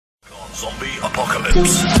Zombie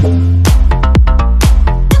apocalypse.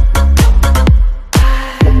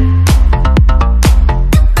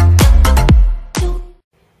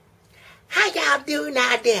 How y'all doing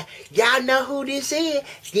out there? Y'all know who this is?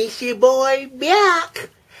 This your boy Buck.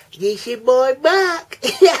 This your boy Buck.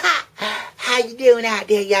 How you doing out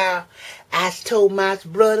there, y'all? I told my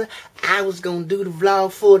brother I was gonna do the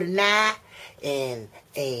vlog for tonight, and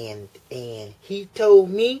he told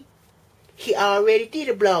me he already did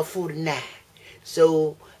a vlog for tonight.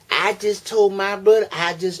 So I just told my brother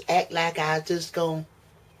I just act like I just gonna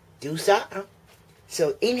do something.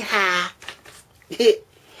 So anyhow,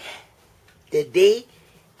 today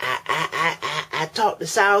I talked to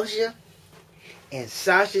Sasha, and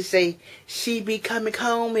Sasha say she be coming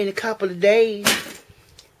home in a couple of days.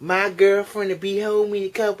 My girlfriend will be home in a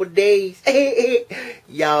couple of days.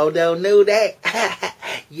 Y'all don't know that.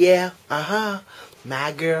 Yeah,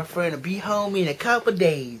 my girlfriend will be home in a couple of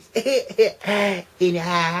days.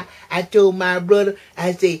 Anyhow, I told my brother,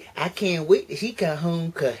 I say, I can't wait till she come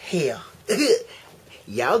home, cause hell,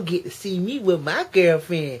 y'all get to see me with my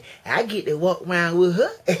girlfriend. I get to walk around with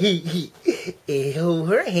her and hold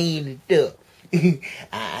her hand and stuff.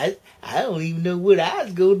 I don't even know what I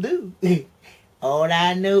was gonna do. All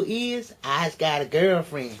I know is I got a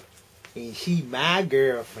girlfriend, and she my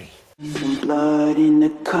girlfriend. Some blood in the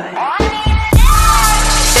cut.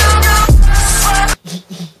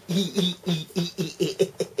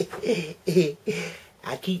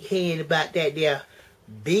 I keep hearing about that there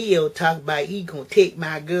Bill talk about he gonna take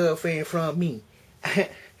my girlfriend from me.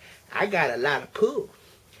 I got a lot of pull.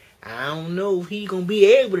 I don't know if he gonna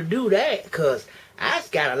be able to do that, cause I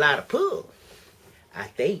just got a lot of pull. I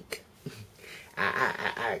think.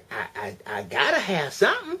 I gotta have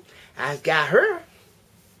something. I got her.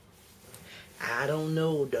 I don't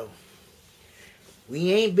know though.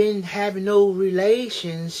 We ain't been having no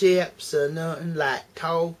relationships or nothing, like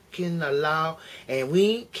talking a lot, and we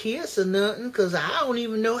ain't kiss or nothing, cause I don't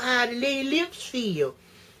even know how the lady lips feel.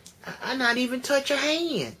 I not even touch her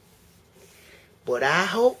hand. But I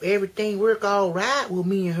hope everything work all right with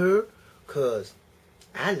me and her, cause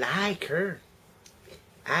I like her.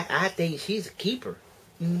 I think she's a keeper.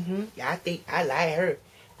 I think I like her.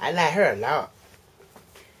 I like her a lot.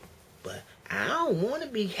 But I don't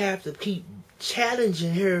want to have to keep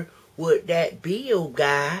challenging her with that Bill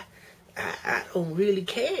guy. I don't really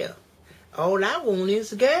care. All I want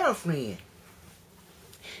is a girlfriend.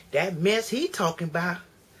 That mess he talking about,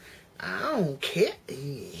 I don't care.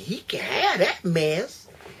 He can have that mess.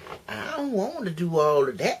 I don't want to do all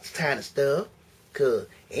of that kind of stuff, cause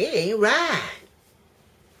it ain't right.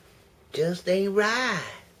 Just ain't right.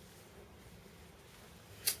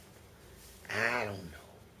 I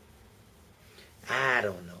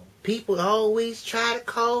don't know. People always try to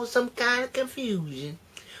cause some kind of confusion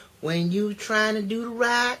when you trying to do the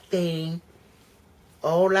right thing.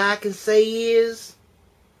 All I can say is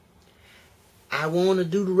I want to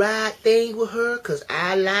do the right thing with her because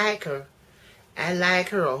I like her. I like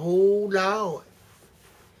her a whole lot.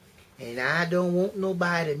 And I don't want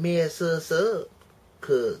nobody to mess us up,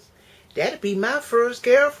 because that'll be my first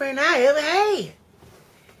girlfriend I ever had.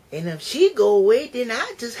 And if she go away, then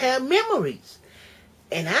I just have memories.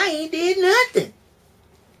 And I ain't did nothing.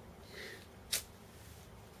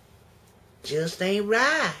 Just ain't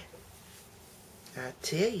right. I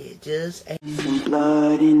tell you, it just ain't. Some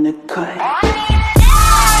blood in the cut.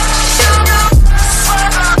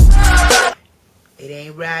 It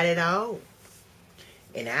ain't right at all.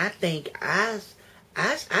 And I think I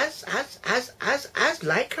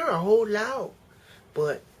like her a whole lot.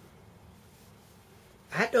 But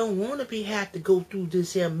I don't want to have to go through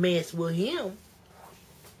this here mess with him.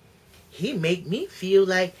 He make me feel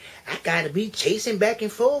like I gotta be chasing back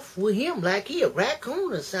and forth with him like he a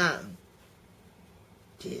raccoon or something.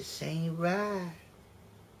 This ain't right.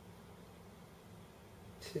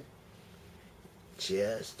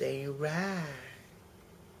 Just ain't right.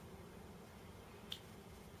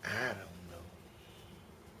 I don't know.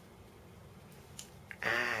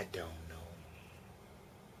 I don't know.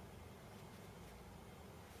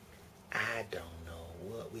 I don't know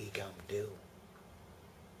what we gonna do.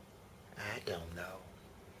 I don't know.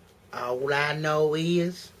 All I know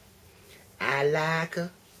is I like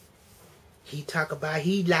her. He talk about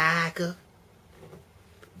he like her.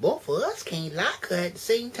 Both of us can't like her at the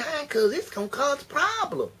same time, because it's gonna cause a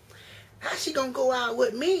problem. How she gonna go out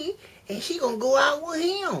with me and she gonna go out with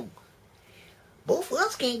him? Both of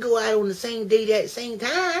us can't go out on the same date at the same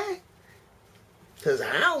time, because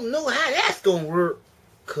I don't know how that's gonna work.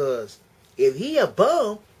 Because if he a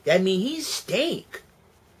bum, that mean he stink.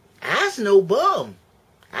 I's no bum.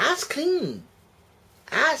 I's clean.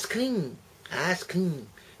 I's clean. I's clean.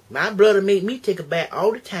 My brother make me take a bath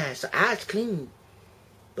all the time, so I's clean.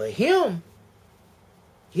 But him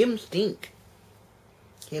stink.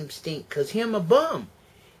 Him stink, cause him a bum.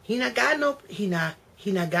 He not got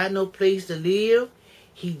no place to live.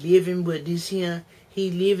 He living with this here.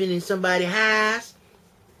 He living in somebody's house.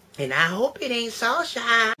 And I hope it ain't Sasha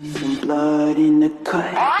house. Some blood in the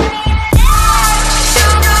cut.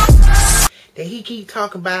 That he keep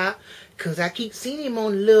talking about, cause I keep seeing him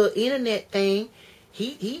on the little internet thing.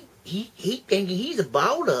 He thinking he's a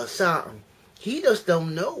baller or something. He just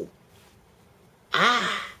don't know.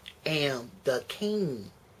 I am the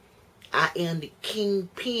king. I am the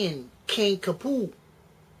kingpin, King Kapoo.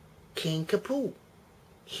 King Kapoo.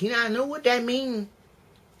 He not know what that means.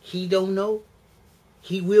 He don't know.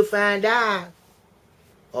 He will find out.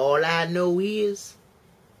 All I know is,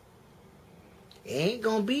 ain't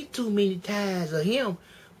gonna be too many times of him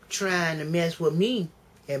trying to mess with me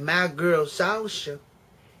and my girl Sasha.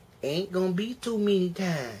 Ain't gonna be too many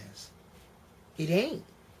times. It ain't.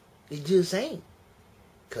 It just ain't.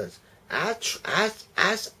 Cause I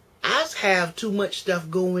have too much stuff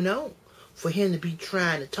going on for him to be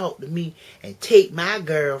trying to talk to me and take my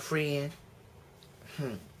girlfriend.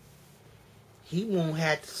 He won't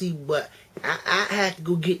have to see, but I have to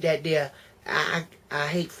go get that there. I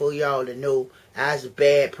hate for y'all to know I was a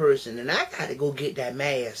bad person, and I got to go get that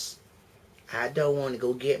mask. I don't want to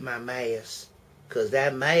go get my mask, because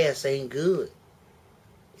that mask ain't good.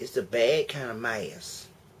 It's a bad kind of mask.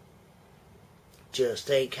 Just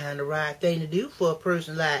ain't kind of right thing to do for a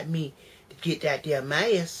person like me to get that there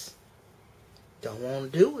mask. Don't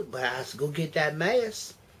want to do it, but I have to go get that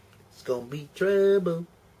mask. It's going to be trouble.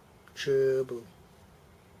 Trouble.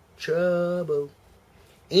 Trouble.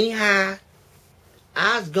 Anyhow,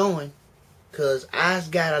 I was going, because I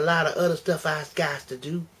got a lot of other stuff I got to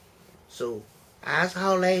do. So, I'll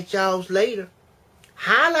holler at y'all later.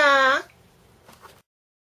 Holla!